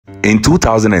In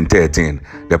 2013,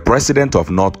 the president of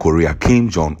North Korea, Kim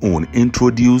Jong-un,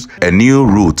 introduced a new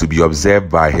rule to be observed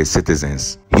by his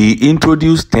citizens. He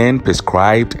introduced 10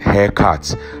 prescribed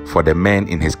haircuts for the men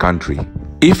in his country.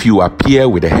 If you appear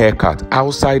with a haircut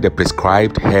outside the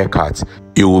prescribed haircut,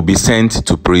 you will be sent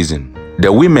to prison.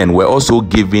 The women were also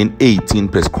given 18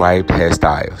 prescribed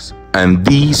hairstyles, and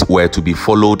these were to be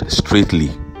followed strictly.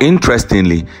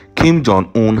 Interestingly, Kim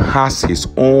Jong-un has his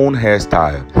own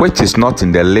hairstyle, which is not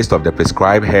in the list of the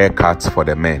prescribed haircuts for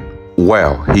the men.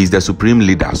 Well, he is the supreme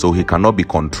leader, so he cannot be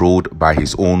controlled by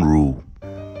his own rule.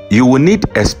 You will need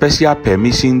a special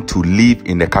permission to live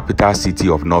in the capital city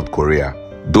of North Korea.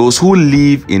 Those who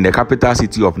live in the capital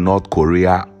city of North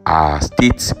Korea are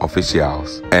state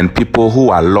officials and people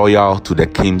who are loyal to the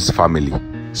Kim's family.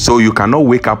 So you cannot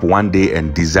wake up one day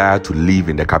and desire to live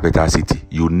in the capital city.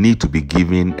 You need to be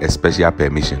given a special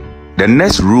permission. The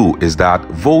next rule is that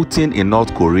voting in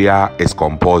North Korea is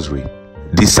compulsory.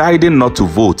 Deciding not to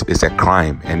vote is a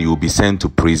crime and you will be sent to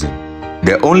prison.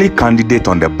 The only candidate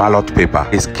on the ballot paper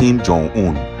is Kim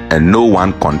Jong-un, and no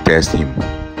one contests him.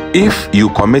 If you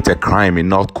commit a crime in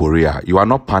North Korea, you are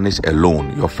not punished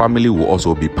alone. Your family will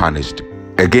also be punished.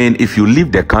 Again, if you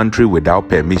leave the country without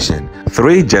permission,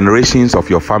 3 generations of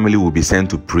your family will be sent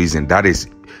to prison. That is,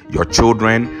 your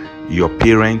children, your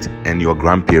parents, and your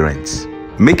grandparents.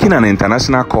 Making an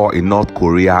international call in North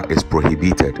Korea is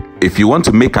prohibited. If you want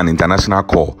to make an international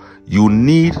call, you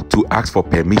need to ask for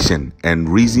permission and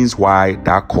reasons why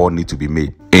that call needs to be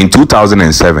made. In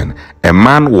 2007, a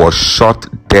man was shot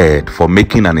dead for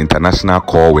making an international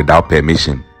call without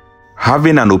permission.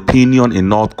 Having an opinion in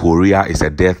North Korea is a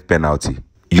death penalty.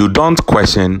 You don't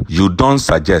question, you don't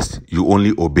suggest, you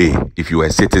only obey if you are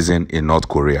a citizen in North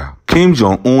Korea. Kim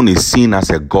Jong-un is seen as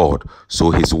a god,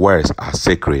 so his words are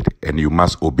sacred and you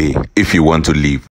must obey if you want to live.